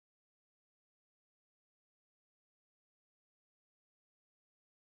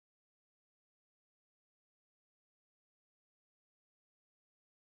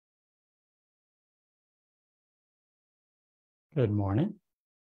Good morning.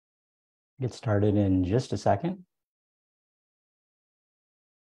 Get started in just a second.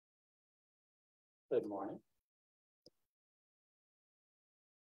 Good morning.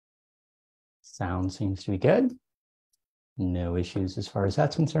 Sound seems to be good. No issues as far as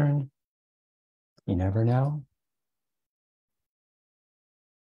that's concerned. You never know.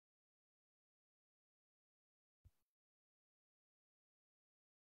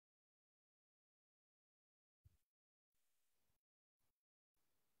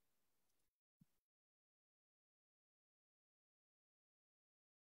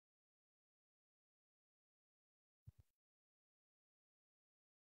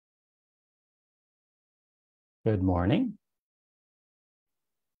 Good morning.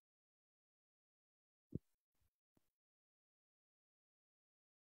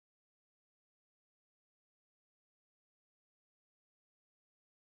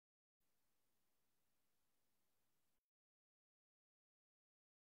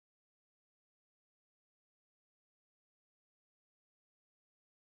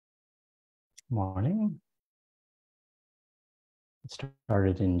 Morning. Get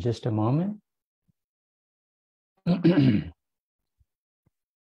started in just a moment.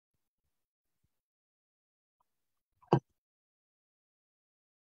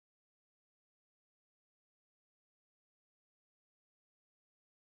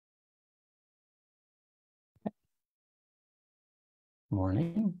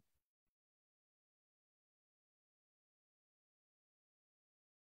 Morning.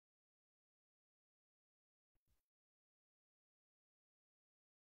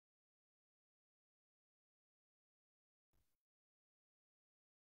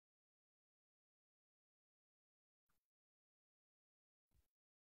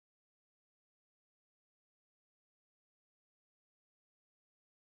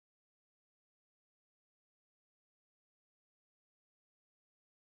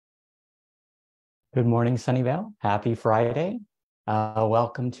 Good morning, Sunnyvale. Happy Friday.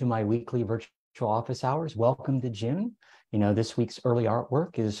 Welcome to my weekly virtual office hours. Welcome to June. This week's early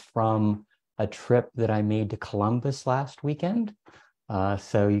artwork is from a trip that I made to Columbus last weekend.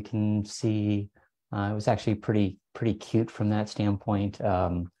 So you can see it was actually pretty cute from that standpoint.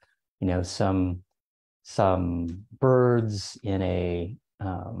 Some birds in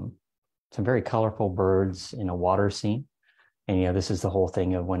some very colorful birds in a water scene. And this is the whole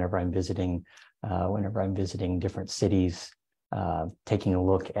thing of whenever I'm visiting different cities, taking a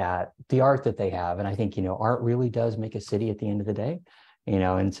look at the art that they have. And I think, art really does make a city at the end of the day,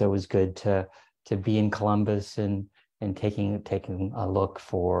 and so it was good to be in Columbus and taking a look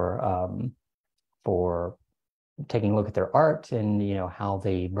for taking a look at their art and, how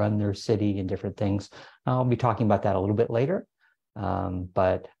they run their city and different things. I'll be talking about that a little bit later.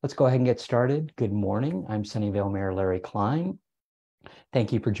 But let's go ahead and get started. Good morning. I'm Sunnyvale Mayor Larry Klein.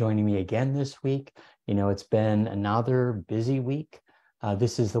 Thank you for joining me again this week. It's been another busy week.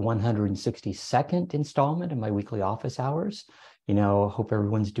 This is the 162nd installment of my weekly office hours. Hope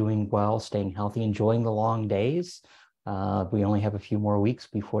everyone's doing well, staying healthy, enjoying the long days. We only have a few more weeks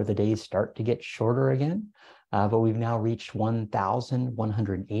before the days start to get shorter again. But we've now reached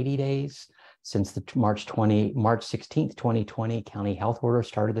 1,180 days since the March 16th, 2020 county health order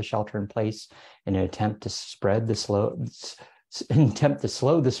started the shelter in place in an attempt to slow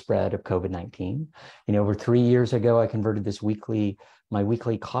the spread of COVID-19. Over 3 years ago, I converted my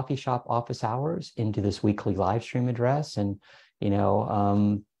weekly coffee shop office hours into this weekly live stream address, and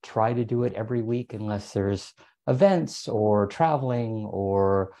try to do it every week unless there's events or traveling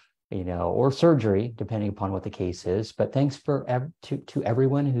or surgery, depending upon what the case is. But thanks to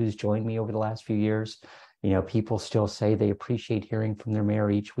everyone who's joined me over the last few years. People still say they appreciate hearing from their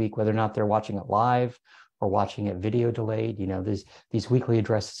mayor each week, whether or not they're watching it live or watching it video delayed. These weekly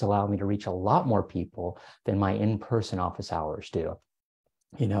addresses allow me to reach a lot more people than my in-person office hours do.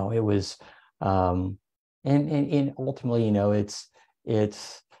 It was, and ultimately,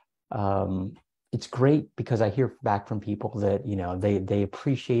 it's great because I hear back from people that, they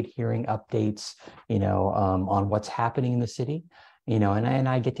appreciate hearing updates, on what's happening in the city, and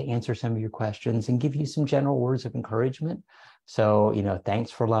I get to answer some of your questions and give you some general words of encouragement. So,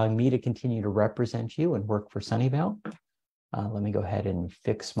 thanks for allowing me to continue to represent you and work for Sunnyvale. Let me go ahead and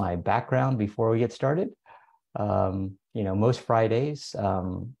fix my background before we get started. Most Fridays,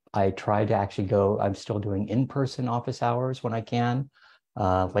 I try to actually I'm still doing in-person office hours when I can.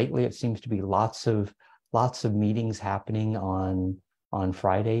 Lately, it seems to be lots of meetings happening on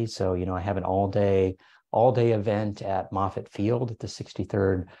Fridays. So, I have an all day event at Moffett Field at the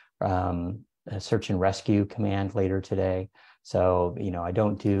 63rd Search and Rescue Command later today. So, I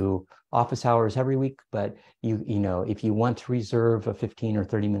don't do office hours every week, but if you want to reserve a 15 or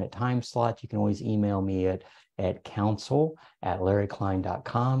 30-minute time slot, you can always email me at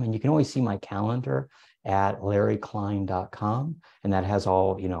counsel@larryklein.com. And you can always see my calendar at larryklein.com. And that has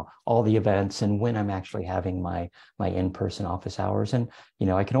all the events and when I'm actually having my in-person office hours. And,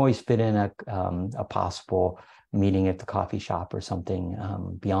 I can always fit in a possible meeting at the coffee shop or something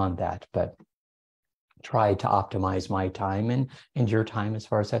beyond that, but try to optimize my time and your time as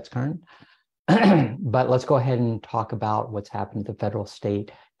far as that's concerned. But let's go ahead and talk about what's happened at the federal,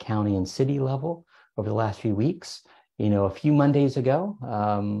 state, county, and city level over the last few weeks. A few Mondays ago,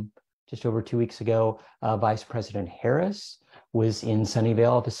 just over 2 weeks ago, Vice President Harris was in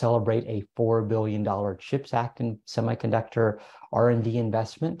Sunnyvale to celebrate a $4 billion CHIPS Act and semiconductor R&D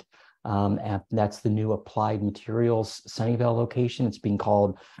investment. And that's the new Applied Materials Sunnyvale location. It's being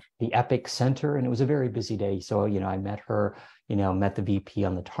called the Epic Center, and it was a very busy day. So, I met her, met the VP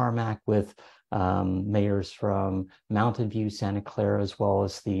on the tarmac with mayors from Mountain View, Santa Clara, as well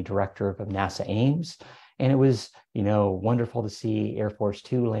as the director of NASA Ames. And it was, wonderful to see Air Force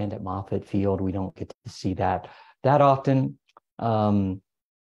Two land at Moffett Field. We don't get to see that often.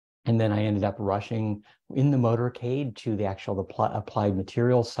 And then I ended up rushing in the motorcade to the actual Applied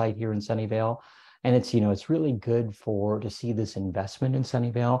Materials site here in Sunnyvale. And it's, it's really good to see this investment in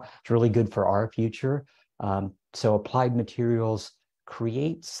Sunnyvale. It's really good for our future. So Applied Materials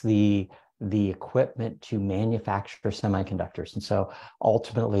creates the equipment to manufacture semiconductors. And so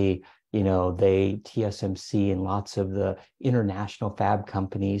ultimately, TSMC and lots of the international fab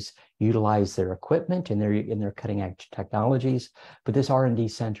companies utilize their equipment and their cutting edge technologies. But this R&D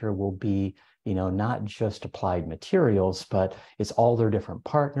center will be, not just Applied Materials, but it's all their different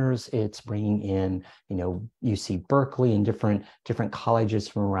partners. It's bringing in, UC Berkeley and different colleges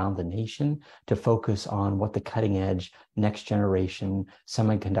from around the nation to focus on what the cutting edge next generation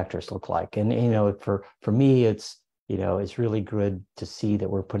semiconductors look like. And, for me, it's really good to see that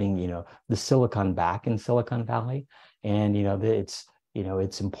we're putting, the silicon back in Silicon Valley. And, it's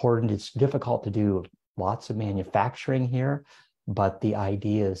important. It's difficult to do lots of manufacturing here, but the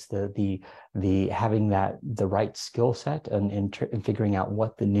idea is the having the right skill set and figuring out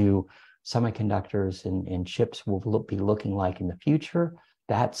what the new semiconductors and chips will be looking like in the future.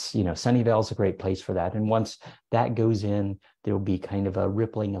 That's, Sunnyvale is a great place for that. And once that goes in, there will be kind of a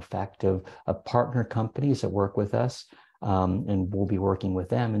rippling effect of partner companies that work with us, and we'll be working with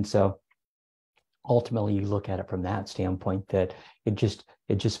them. And so ultimately you look at it from that standpoint, that it just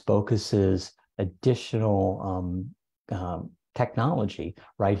focuses additional technology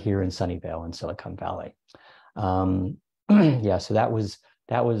right here in Sunnyvale and Silicon Valley. Yeah, so that was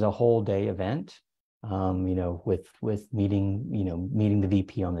a whole day event. With meeting the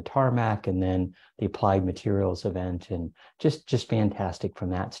VP on the tarmac, and then the Applied Materials event, and just fantastic from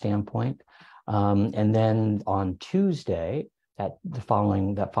that standpoint. And then on Tuesday, that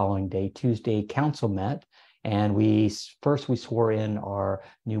following day, Tuesday, council met, and we swore in our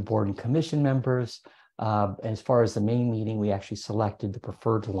new board and commission members. As far as the main meeting, we actually selected the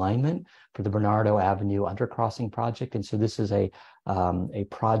preferred alignment for the Bernardo Avenue undercrossing project. And so this is a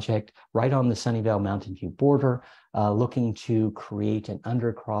project right on the Sunnyvale Mountain View border, looking to create an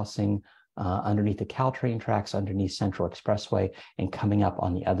undercrossing underneath the Caltrain tracks, underneath Central Expressway, and coming up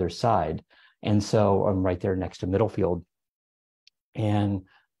on the other side. And so I'm right there next to Middlefield. And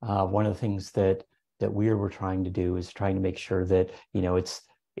one of the things that we were trying to do is trying to make sure that,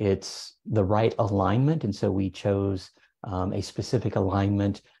 it's the right alignment. And so we chose a specific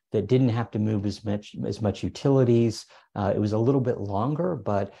alignment that didn't have to move as much utilities. It was a little bit longer,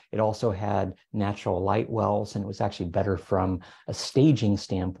 but it also had natural light wells, and it was actually better from a staging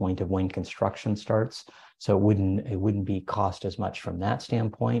standpoint of when construction starts. So it wouldn't be cost as much from that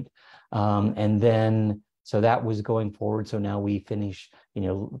standpoint. And then so that was going forward. So now we finish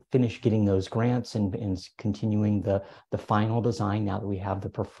getting those grants and continuing the final design. Now that we have the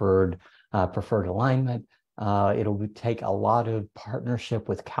preferred alignment, it'll take a lot of partnership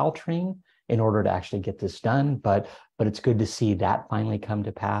with Caltrain in order to actually get this done. But it's good to see that finally come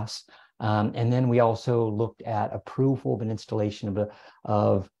to pass. And then we also looked at approval of an installation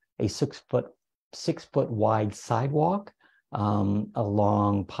of a 6 foot wide sidewalk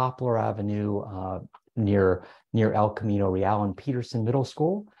along Poplar Avenue, near El Camino Real and Peterson Middle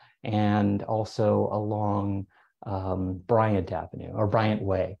School, and also along Bryant Avenue or Bryant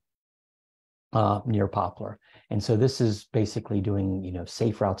Way near Poplar. And so this is basically doing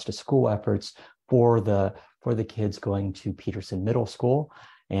safe routes to school efforts for the kids going to Peterson Middle School.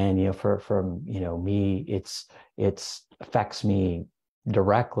 And for me, it's affects me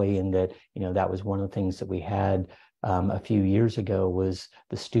directly in that that was one of the things that we had a few years ago was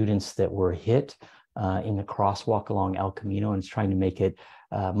the students that were hit in the crosswalk along El Camino, and it's trying to make it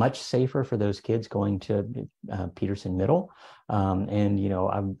much safer for those kids going to Peterson Middle. And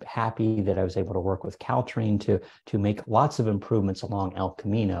I'm happy that I was able to work with Caltrain to make lots of improvements along El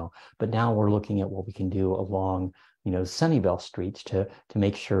Camino. But now we're looking at what we can do along Sunnyvale streets to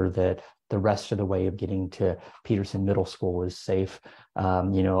make sure that the rest of the way of getting to Peterson Middle School is safe.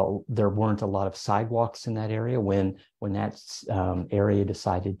 There weren't a lot of sidewalks in that area when that area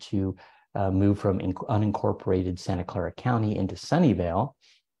decided to move from unincorporated Santa Clara County into Sunnyvale.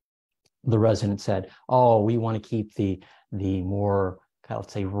 The residents said, "Oh, we want to keep the more,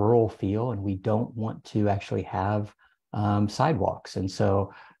 let's say, rural feel, and we don't want to actually have sidewalks." And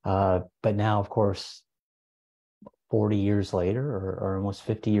so, but now, of course, 40 years later, or almost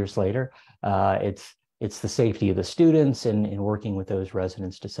 50 years later, it's the safety of the students and working with those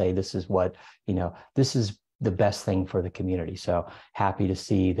residents to say this is what this is the best thing for the community. So happy to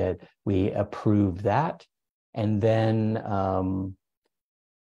see that we approve that. And then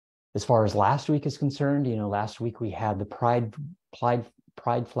as far as last week is concerned, last week we had the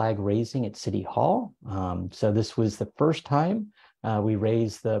Pride flag raising at City Hall. So this was the first time we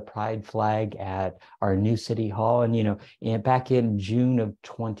raised the Pride flag at our new City Hall. And back in June of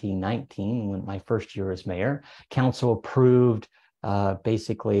 2019, when my first year as mayor, council approved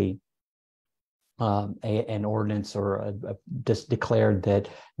basically an ordinance, or just declared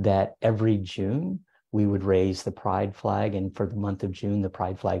that every June we would raise the Pride flag, and for the month of June, the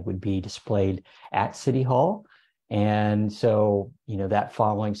Pride flag would be displayed at City Hall. And so, that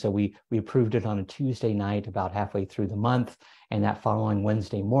following, so we approved it on a Tuesday night about halfway through the month, and that following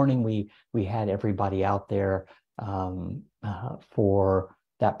Wednesday morning, we had everybody out there for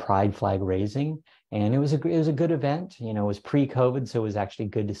that Pride flag raising, and it was a good event. It was pre-COVID, so it was actually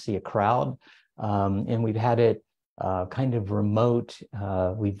good to see a crowd. And we've had it kind of remote.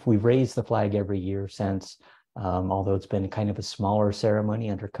 We've raised the flag every year since, although it's been kind of a smaller ceremony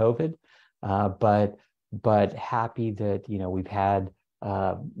under COVID. But happy that we've had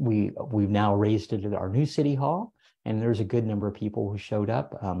we've now raised it at our new City Hall, and there's a good number of people who showed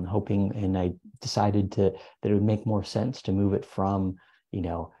up, hoping, and I decided that it would make more sense to move it from 8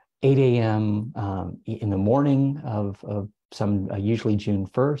 a.m. In the morning of usually June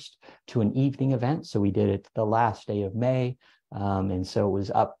 1st to an evening event. So we did it the last day of May. And so it was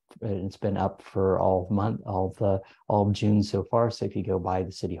up, and it's been up for all of June so far. So if you go by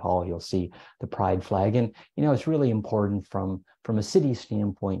the City Hall, you'll see the Pride flag. And, it's really important from a city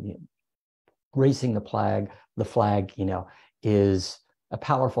standpoint. Raising the flag, is a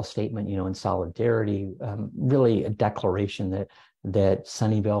powerful statement, in solidarity, really a declaration that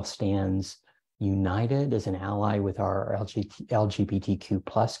Sunnyvale stands united as an ally with our LGBTQ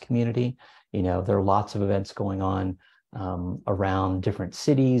plus community. There are lots of events going on around different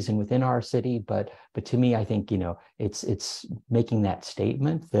cities and within our city, but to me, I think it's making that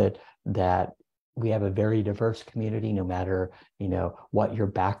statement that we have a very diverse community, no matter what your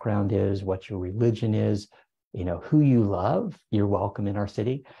background is, what your religion is, who you love, you're welcome in our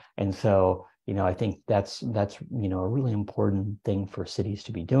city. And so I think that's a really important thing for cities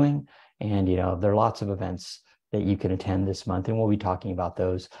to be doing. And there are lots of events that you can attend this month, and we'll be talking about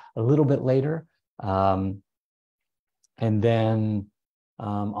those a little bit later. And then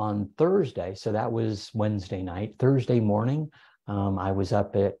on Thursday, so that was Wednesday night, Thursday morning, I was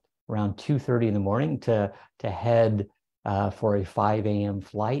up at around 2:30 in the morning to head for a 5 a.m.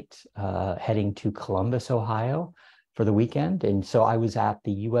 flight heading to Columbus, Ohio for the weekend. And so I was at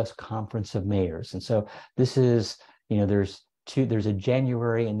the U.S. Conference of Mayors. And so this is, there's a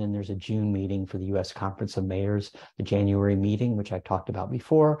January and then there's a June meeting for the U.S. Conference of Mayors. The January meeting, which I've talked about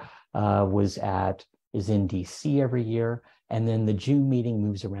before, is in DC every year. And then the June meeting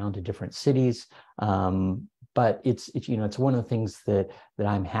moves around to different cities. But it's one of the things that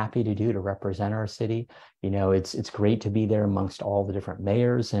I'm happy to do to represent our city. It's great to be there amongst all the different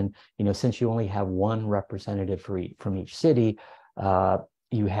mayors. And, since you only have one representative from each city,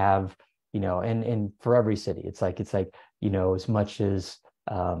 you have, and for every city, it's like, as much as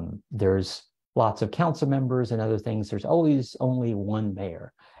there's lots of council members and other things, there's always only one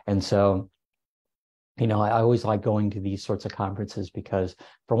mayor. And so, I always like going to these sorts of conferences because,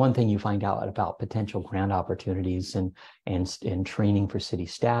 for one thing, you find out about potential grant opportunities and training for city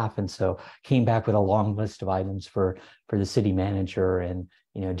staff. And so came back with a long list of items for the city manager and,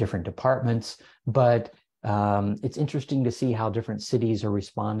 different departments. But it's interesting to see how different cities are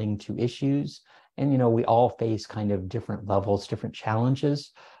responding to issues. And, we all face kind of different levels, different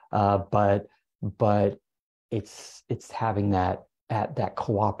challenges, but it's having that at that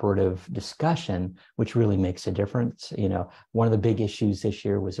cooperative discussion, which really makes a difference. One of the big issues this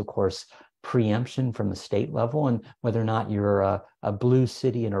year was, of course, preemption from the state level, and whether or not you're a blue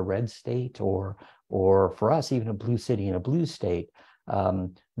city in a red state, or for us, even a blue city in a blue state,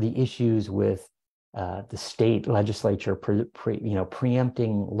 the issues with the state legislature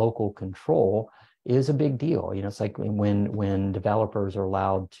preempting local control is a big deal. It's like when developers are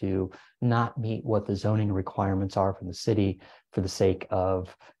allowed to not meet what the zoning requirements are from the city for the sake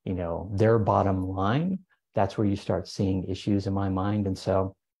of their bottom line. That's where you start seeing issues in my mind. And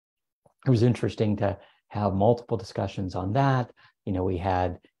so it was interesting to have multiple discussions on that. We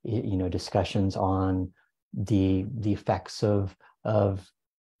had discussions on the effects of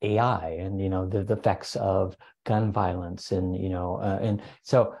AI, and the effects of gun violence, and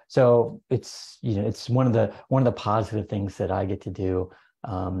so it's one of the positive things that I get to do,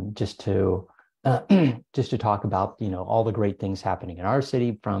 just to talk about all the great things happening in our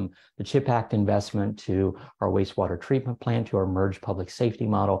city, from the CHIP Act investment to our wastewater treatment plant to our merged public safety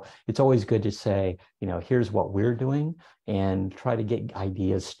model. It's always good to say, here's what we're doing, and try to get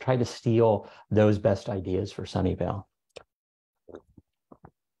ideas, try to steal those best ideas for Sunnyvale.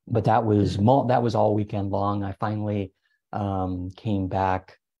 But that was all weekend long. I finally came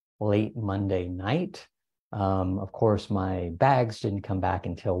back late Monday night. Of course, my bags didn't come back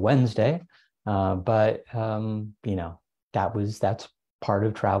until Wednesday, but that's part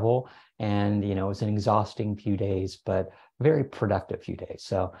of travel, and it was an exhausting few days, but very productive few days.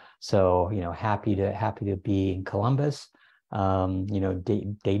 So happy to be in Columbus.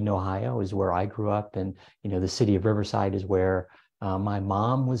 Dayton, Ohio is where I grew up, and the city of Riverside is where my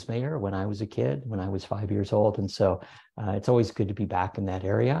mom was mayor when I was a kid, when I was 5 years old. And so it's always good to be back in that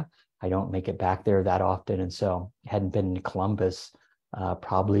area. I don't make it back there that often. And so hadn't been in Columbus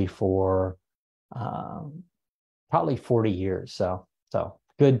probably for 40 years. So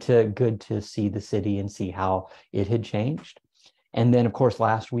good to see the city and see how it had changed. And then, of course,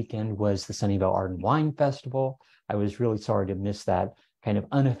 last weekend was the Sunnyvale Art and Wine Festival. I was really sorry to miss that kind of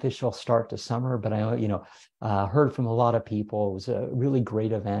unofficial start to summer, but I heard from a lot of people. It was a really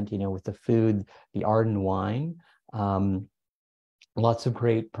great event, with the food, the art and wine, lots of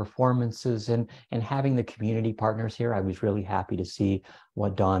great performances, and having the community partners here. I was really happy to see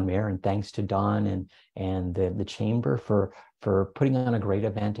what Don Mayer, and thanks to Don and the chamber for putting on a great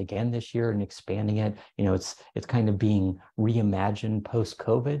event again this year and expanding it. It's kind of being reimagined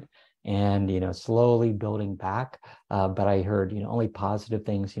post-COVID, and slowly building back, but I heard only positive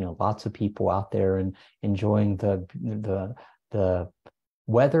things. Lots of people out there and enjoying the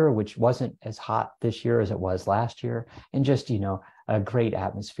weather, which wasn't as hot this year as it was last year, and just a great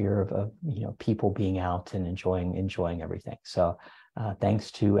atmosphere of people being out and enjoying everything. So thanks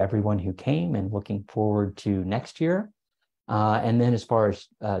to everyone who came, and looking forward to next year. And then as far as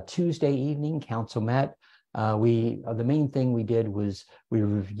Tuesday evening, council met. The main thing we did was we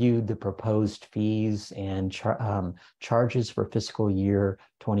reviewed the proposed fees and charges for fiscal year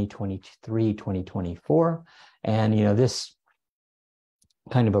 2023-2024, and this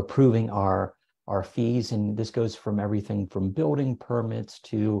kind of approving our fees, and this goes from everything from building permits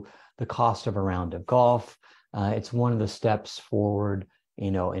to the cost of a round of golf. It's one of the steps forward,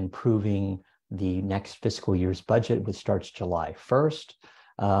 improving the next fiscal year's budget, which starts July 1st,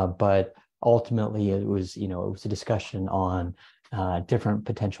 but ultimately, it was a discussion on different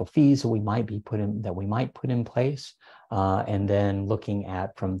potential fees that we might put in place, and then looking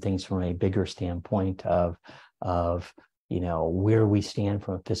at things from a bigger standpoint of where we stand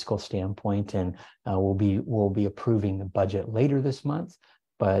from a fiscal standpoint, and we'll be approving the budget later this month.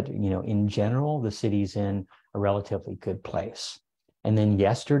 But in general, the city's in a relatively good place. And then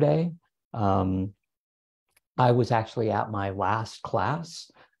yesterday, I was actually at my last class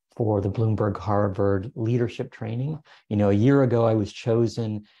for the Bloomberg Harvard leadership training. A year ago, I was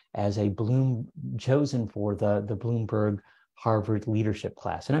chosen for the Bloomberg Harvard leadership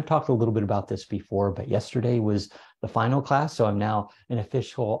class. And I've talked a little bit about this before, but yesterday was the final class. So I'm now an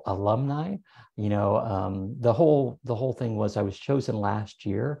official alumni. The whole thing was I was chosen last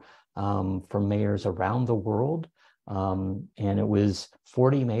year from mayors around the world. And it was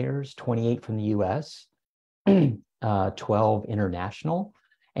 40 mayors, 28 from the US, 12 international.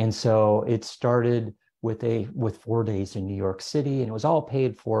 And so it started with 4 days in New York City, and it was all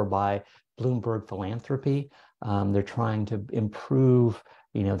paid for by Bloomberg Philanthropy. They're trying to improve,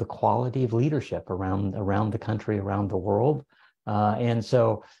 the quality of leadership around the country, around the world. And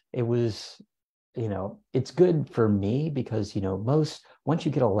so it was, it's good for me because, once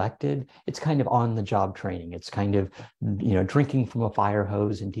you get elected, it's kind of on the job training. It's kind of, drinking from a fire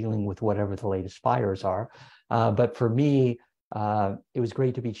hose and dealing with whatever the latest fires are. But for me, it was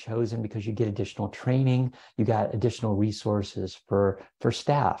great to be chosen because you get additional training, you got additional resources for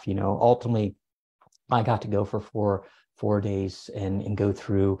staff. Ultimately, I got to go for four days and go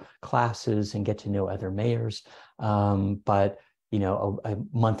through classes and get to know other mayors. But a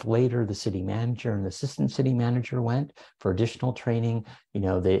month later, the city manager and the assistant city manager went for additional training.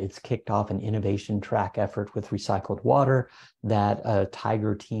 It's kicked off an innovation track effort with recycled water that a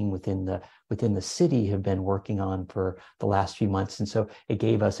Tiger team within the city have been working on for the last few months. And so it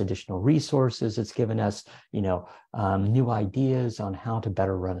gave us additional resources. It's given us, new ideas on how to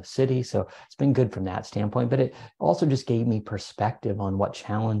better run a city. So it's been good from that standpoint, but it also just gave me perspective on what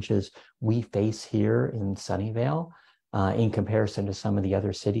challenges we face here in Sunnyvale. In comparison to some of the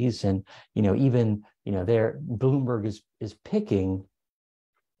other cities. And, even, there, Bloomberg is picking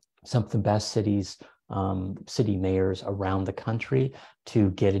some of the best cities, city mayors around the country to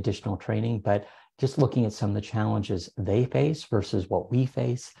get additional training. But just looking at some of the challenges they face versus what we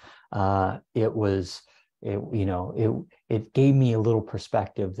face, it gave me a little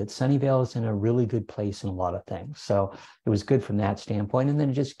perspective that Sunnyvale is in a really good place in a lot of things. So it was good from that standpoint. And then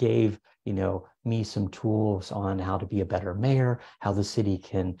it just gave, me some tools on how to be a better mayor, how the city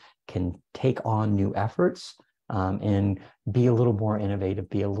can take on new efforts, and be a little more innovative,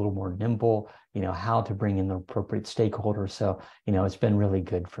 be a little more nimble, how to bring in the appropriate stakeholders. So, it's been really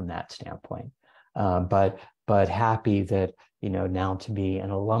good from that standpoint. But happy that, now to be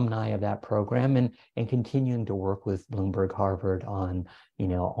an alumni of that program and continuing to work with Bloomberg Harvard on,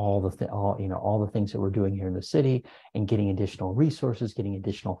 all the things that we're doing here in the city and getting additional resources, getting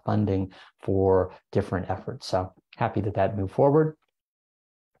additional funding for different efforts. So happy that moved forward.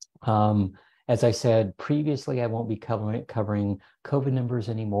 As I said previously, I won't be covering COVID numbers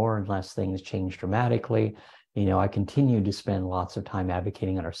anymore unless things change dramatically. I continue to spend lots of time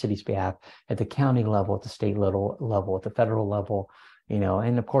advocating on our city's behalf at the county level, at the state level, at the federal level,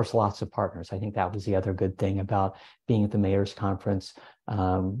 and of course, lots of partners. I think that was the other good thing about being at the mayor's conference,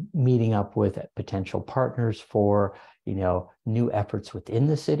 meeting up with potential partners for, new efforts within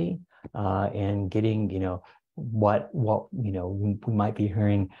the city, and getting, what we might be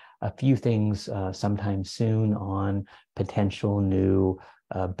hearing a few things sometime soon on potential new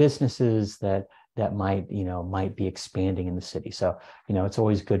businesses that might be expanding in the city. So, it's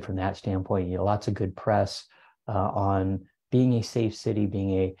always good from that standpoint. Lots of good press on being a safe city,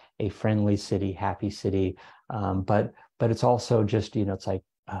 being a friendly city, happy city. But it's also just, it's like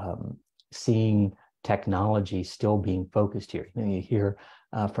seeing technology still being focused here. You hear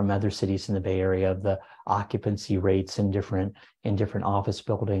from other cities in the Bay Area of the occupancy rates in different office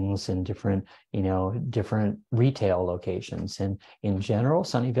buildings and different retail locations. And in general,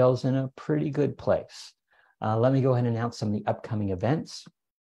 Sunnyvale is in a pretty good place. Let me go ahead and announce some of the upcoming events.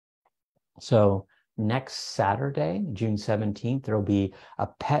 So next Saturday, June 17th, there'll be a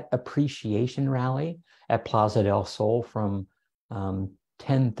pet appreciation rally at Plaza del Sol from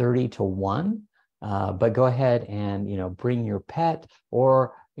 10:30 to 1. But go ahead and, bring your pet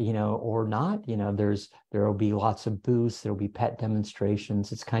or not, there will be lots of booths, there'll be pet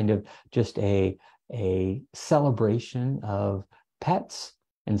demonstrations. It's kind of just a celebration of pets.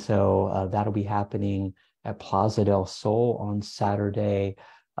 And so that'll be happening at Plaza del Sol on Saturday,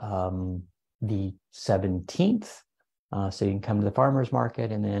 the 17th. So you can come to the farmer's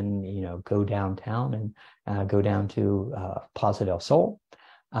market and then, go downtown and go down to Plaza del Sol.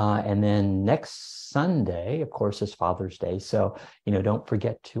 And then next Sunday, of course, is Father's Day. So, don't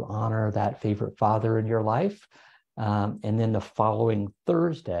forget to honor that favorite father in your life. And then the following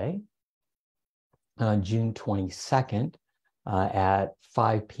Thursday, June 22nd, at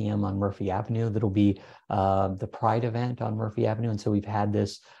 5 p.m. on Murphy Avenue, that'll be the Pride event on Murphy Avenue. And so we've had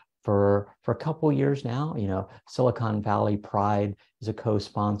this for a couple of years now. Silicon Valley Pride is a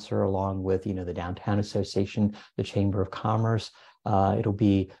co-sponsor along with, the Downtown Association, the Chamber of Commerce. It'll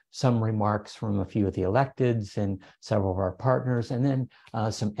be some remarks from a few of the electeds and several of our partners, and then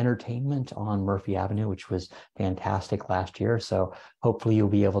some entertainment on Murphy Avenue, which was fantastic last year. So hopefully you'll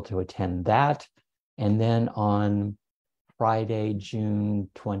be able to attend that. And then on Friday, June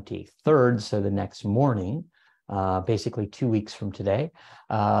 23rd, so the next morning, basically 2 weeks from today,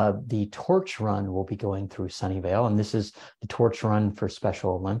 the torch run will be going through Sunnyvale, and this is the torch run for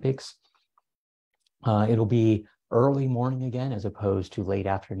Special Olympics. It'll be early morning again, as opposed to late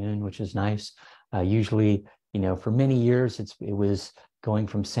afternoon, which is nice. Usually, for many years, it was going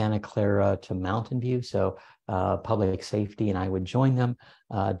from Santa Clara to Mountain View. So public safety and I would join them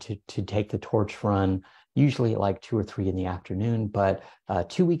to take the torch run, usually at like 2 or 3 in the afternoon. But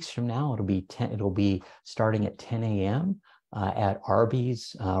 2 weeks from now, it'll be starting at 10 a.m. At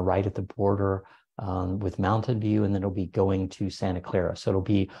Arby's, right at the border with Mountain View, and then it'll be going to Santa Clara. So it'll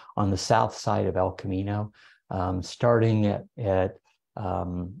be on the south side of El Camino, starting at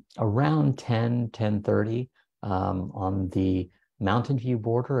around 10:30 on the Mountain View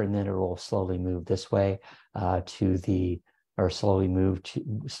border, and then it will slowly move this way slowly move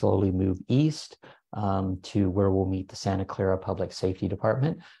east to where we'll meet the Santa Clara Public Safety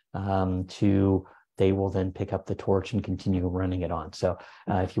Department. They will then pick up the torch and continue running it on. So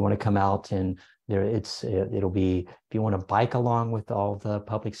if you want to come out and it'll be, if you want to bike along with all the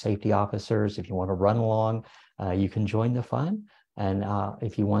public safety officers, if you want to run along, you can join the fun. And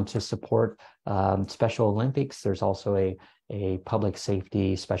if you want to support Special Olympics, there's also a public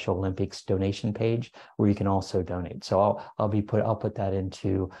safety Special Olympics donation page where you can also donate. So I'll put that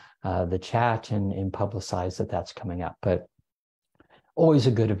into the chat and publicize that that's coming up. But always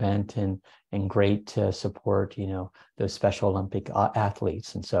a good event and great to support, those Special Olympic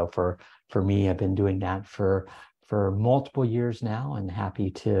athletes. And so for me, I've been doing that for multiple years now, and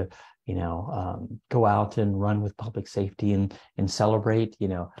happy to go out and run with public safety and celebrate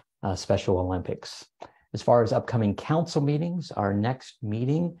Special Olympics. As far as upcoming council meetings, our next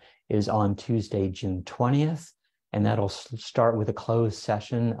meeting is on Tuesday, June 20th, and that'll start with a closed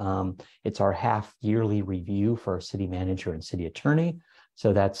session. It's our half-yearly review for our city manager and city attorney.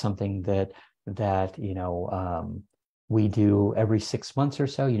 So that's something that we do every 6 months or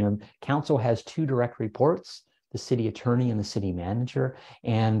so. Council has 2 direct reports, the city attorney and the city manager,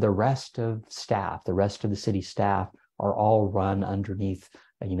 and the rest of the city staff are all run underneath,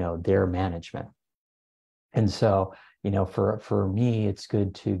 their management. And so, for me, it's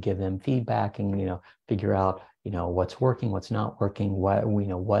good to give them feedback and, figure out, what's working, what's not working,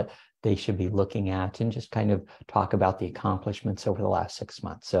 what they should be looking at, and just kind of talk about the accomplishments over the last 6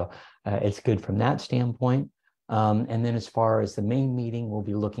 months. So it's good from that standpoint. And then as far as the main meeting, we'll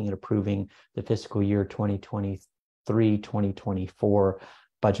be looking at approving the fiscal year 2023-2024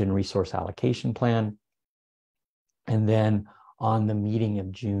 budget and resource allocation plan. And then on the meeting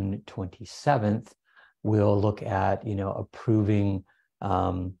of June 27th, we'll look at, approving,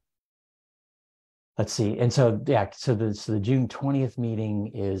 let's see. And so, so the June 20th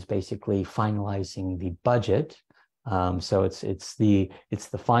meeting is basically finalizing the budget. So it's the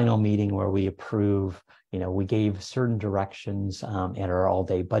final meeting where we approve, we gave certain directions at our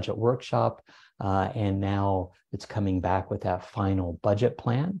all-day budget workshop, and now it's coming back with that final budget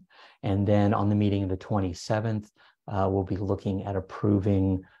plan. And then on the meeting of the 27th, we'll be looking at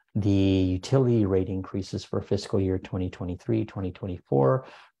approving the utility rate increases for fiscal year 2023-2024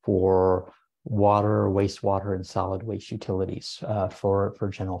 for water, wastewater, and solid waste utilities for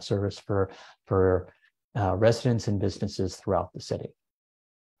general service for residents and businesses throughout the city.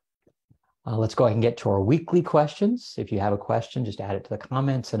 Let's go ahead and get to our weekly questions. If you have a question, just add it to the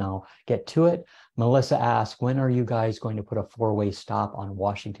comments and I'll get to it. Melissa asked, when are you guys going to put a 4-way stop on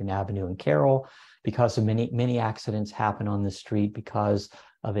Washington Avenue and Carroll? Because of many accidents happen on this street because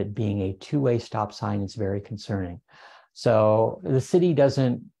of it being a 2-way stop sign. It's very concerning. So the city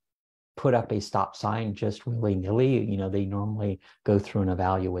doesn't put up a stop sign just willy-nilly. They normally go through an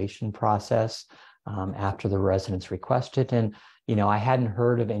evaluation process after the residents request it. And I hadn't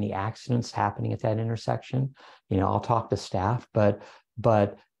heard of any accidents happening at that intersection. I'll talk to staff, but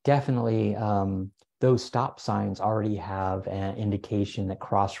definitely those stop signs already have an indication that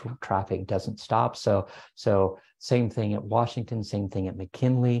cross traffic doesn't stop. So same thing at Washington, same thing at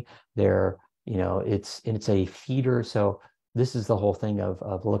McKinley. It's a feeder. So this is the whole thing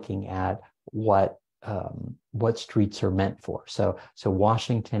of looking at what streets are meant for. So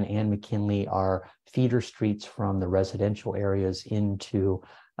Washington and McKinley are feeder streets from the residential areas into,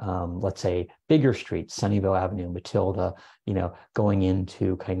 let's say, bigger streets, Sunnyvale Avenue, Matilda, going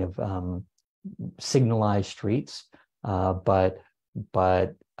into kind of signalized streets. But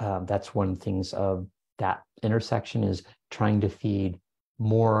that's one of the things of that intersection is trying to feed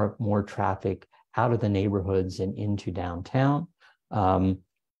more traffic out of the neighborhoods and into downtown.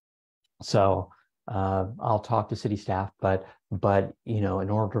 So I'll talk to city staff, but in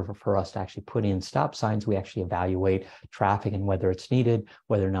order for us to actually put in stop signs, we actually evaluate traffic and whether it's needed,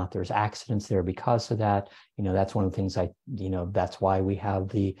 whether or not there's accidents there because of that. That's one of the things that's why we have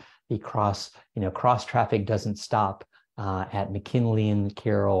the cross traffic doesn't stop at McKinley and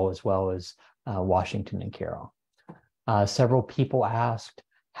Carroll as well as Washington and Carroll. Several people asked,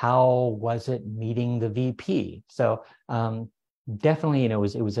 how was it meeting the VP? So definitely, it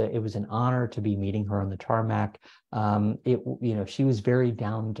was an honor to be meeting her on the tarmac. She was very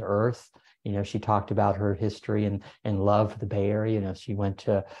down to earth. She talked about her history and love for the Bay Area. She went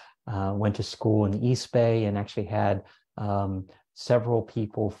to school in the East Bay and actually had several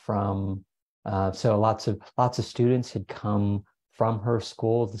people from So lots of students had come from her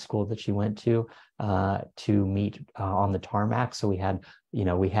school, the school that she went to meet on the tarmac. So we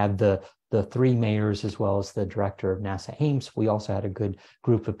had the three mayors as well as the director of NASA Ames. We also had a good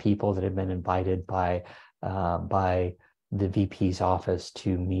group of people that had been invited by the VP's office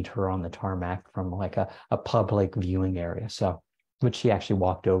to meet her on the tarmac from like a public viewing area. So, which she actually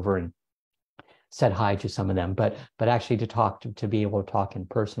walked over and said hi to some of them, but actually to be able to talk in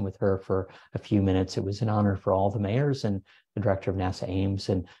person with her for a few minutes, it was an honor for all the mayors and the director of NASA Ames,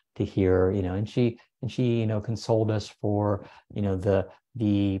 and to hear, and she consoled us for,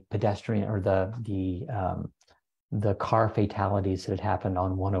 the pedestrian or the car fatalities that had happened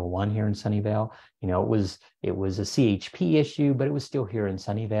on 101 here in Sunnyvale. It was a CHP issue, but it was still here in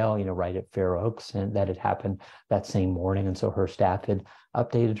Sunnyvale, right at Fair Oaks, and that had happened that same morning. And so her staff had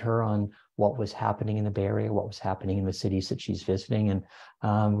updated her on what was happening in the Bay Area, what was happening in the cities that she's visiting, and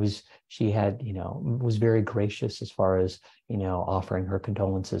was very gracious as far as offering her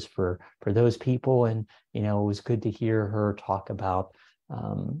condolences for those people. And it was good to hear her talk about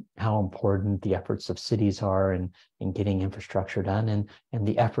how important the efforts of cities are in getting infrastructure done, and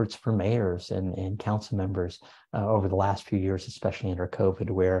the efforts for mayors and council members over the last few years, especially under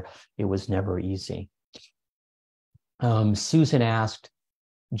COVID, where it was never easy. Susan asked,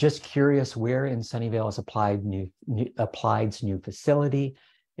 just curious, where in Sunnyvale is Applied's new facility?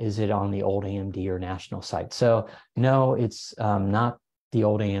 Is it on the old AMD or national site? So no, it's not the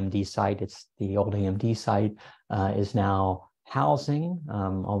old AMD site. It's the old AMD site is now housing,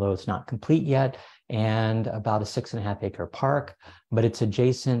 although it's not complete yet, and about a 6.5 acre park, but it's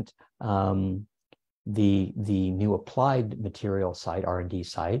adjacent. The new applied material site, R&D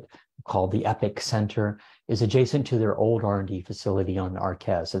site, called the Epic Center, is adjacent to their old R&D facility on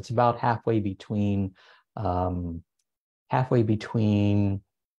Arquez. It's about halfway between Lawrence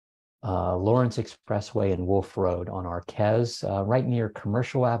Expressway and Wolf Road on Arquez, right near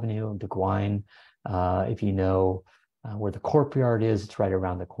Commercial Avenue, DeGuine. If you know where the Courtyard is, it's right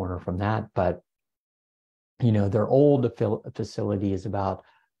around the corner from that. But their old facility is about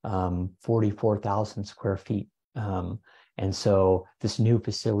 44,000 square feet. And so this new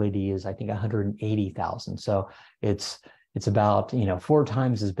facility is, I think, 180,000. So it's about, 4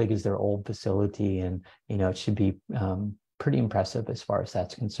 times as big as their old facility. And, it should be pretty impressive as far as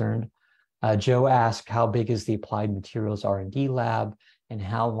that's concerned. Joe asked, how big is the Applied Materials R&D lab and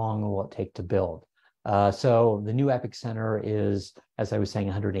how long will it take to build? So the new Epic Center is, as I was saying,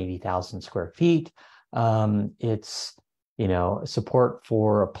 180,000 square feet. It's, support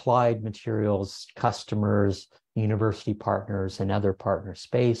for applied materials, customers, university partners, and other partner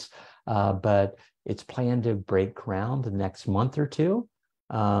space. But it's planned to break ground the next month or two,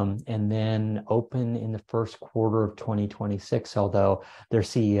 and then open in the first quarter of 2026, although their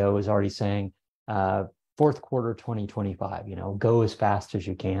CEO is already saying fourth quarter 2025, go as fast as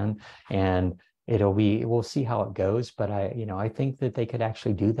you can. And we'll see how it goes, but I think that they could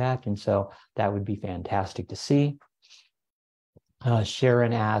actually do that. And so that would be fantastic to see.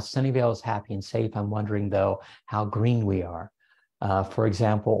 Sharon asked, Sunnyvale is happy and safe. I'm wondering though, how green we are. For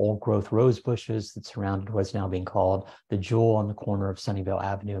example, old growth rose bushes that surrounded what's now being called the Jewel on the corner of Sunnyvale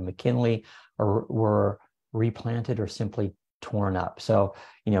Avenue and McKinley were replanted or simply torn up. So,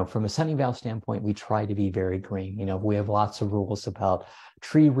 from a Sunnyvale standpoint, we try to be very green. We have lots of rules about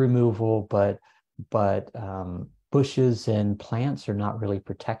tree removal, but bushes and plants are not really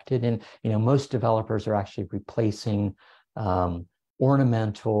protected. And, most developers are actually replacing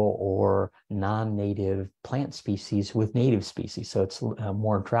ornamental or non-native plant species with native species. So it's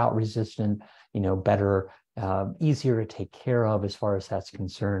more drought resistant, better, easier to take care of as far as that's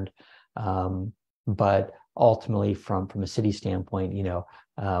concerned. But ultimately from a city standpoint,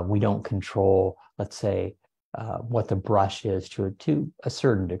 we don't control, let's say, what the brush is to a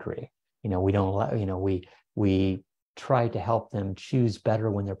certain degree. We don't, we try to help them choose better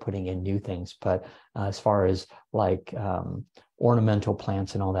when they're putting in new things. But as far as like ornamental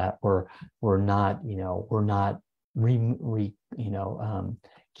plants and all that, we're not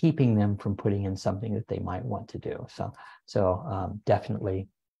keeping them from putting in something that they might want to do. So definitely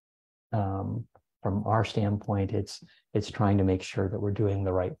from our standpoint, it's trying to make sure that we're doing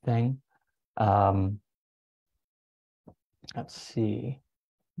the right thing. Let's see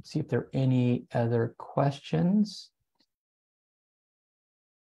if there are any other questions.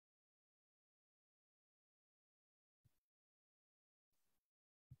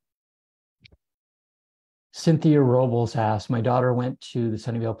 Cynthia Robles asked, my daughter went to the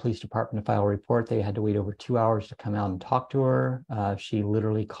Sunnyvale Police Department to file a report. They had to wait over 2 hours to come out and talk to her. She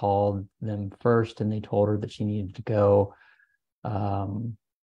literally called them first and they told her that she needed to go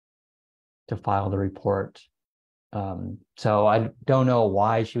file the report. So I don't know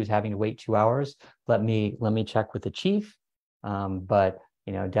why she was having to wait 2 hours. Let me check with the chief. But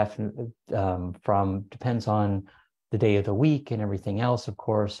definitely depends on the day of the week and everything else, of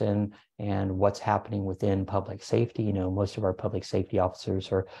course, and what's happening within public safety. Most of our public safety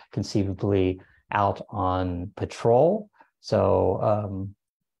officers are conceivably out on patrol. So,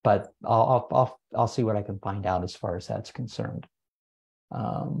 but I'll see what I can find out as far as that's concerned.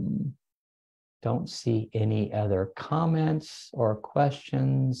 Don't see any other comments or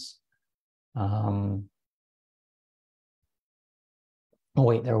questions. Oh,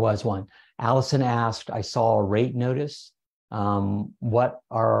 wait, there was one. Allison asked, I saw a rate notice. What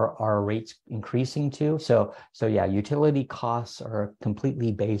are our rates increasing to? So yeah, utility costs are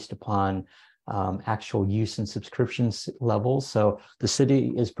completely based upon actual use and subscriptions levels. So the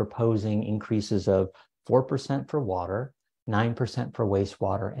city is proposing increases of 4% for water, 9% for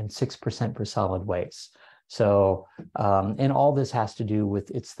wastewater, and 6% for solid waste. So, and all this has to do with,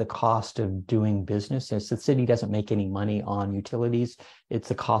 it's the cost of doing business. As the city doesn't make any money on utilities, it's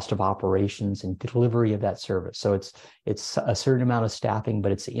the cost of operations and delivery of that service. So it's a certain amount of staffing,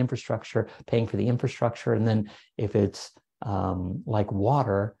 but it's the infrastructure, paying for the infrastructure. And then if it's like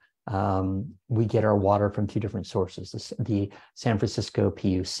water, we get our water from two different sources, the San Francisco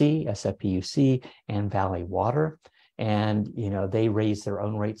PUC, SFPUC, and Valley Water. And, they raise their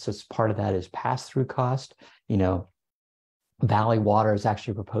own rates. So part of that is pass-through cost. Valley Water is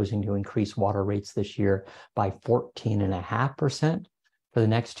actually proposing to increase water rates this year by 14.5% for the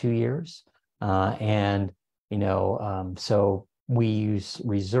next 2 years. So we use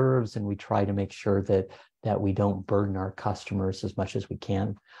reserves and we try to make sure that we don't burden our customers as much as we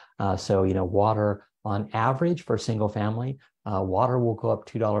can. So water on average for single family, water will go up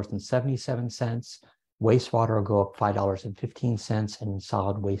 $2.77. Wastewater will go up $5.15, and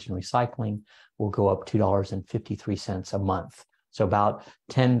solid waste and recycling will go up $2.53 a month. So about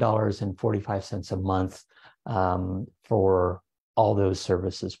 $10.45 a month for all those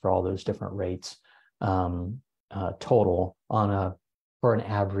services, for all those different rates total for an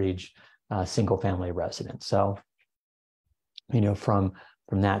average single family resident. So, from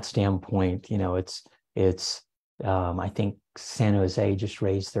that standpoint, it's I think San Jose just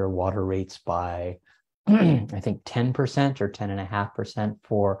raised their water rates by I think 10% or 10.5%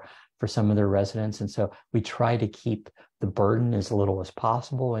 for some of their residents. And so we try to keep the burden as little as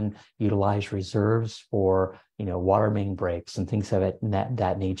possible and utilize reserves for, water main breaks and things of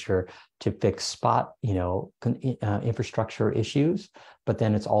that nature to fix spot, infrastructure issues. But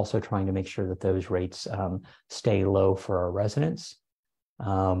then it's also trying to make sure that those rates stay low for our residents.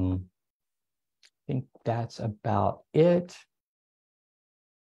 I think that's about it.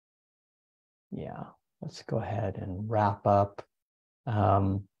 Yeah. Let's go ahead and wrap up.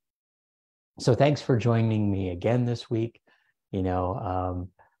 So thanks for joining me again this week.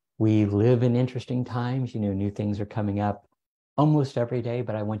 We live in interesting times. New things are coming up almost every day,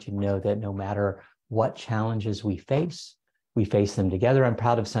 but I want you to know that no matter what challenges we face them together. I'm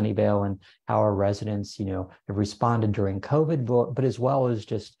proud of Sunnyvale and how our residents, have responded during COVID, but as well as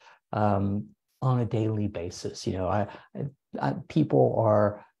just on a daily basis. People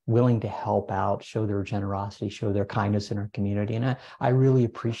are willing to help out, show their generosity, show their kindness in our community. And I really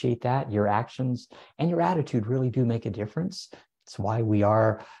appreciate that. Your actions and your attitude really do make a difference. It's why we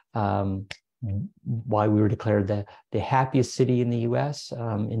were declared the happiest city in the US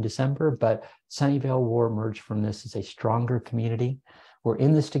in December. But Sunnyvale will emerge from this as a stronger community. We're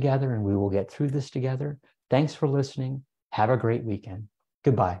in this together and we will get through this together. Thanks for listening. Have a great weekend.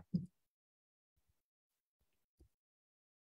 Goodbye.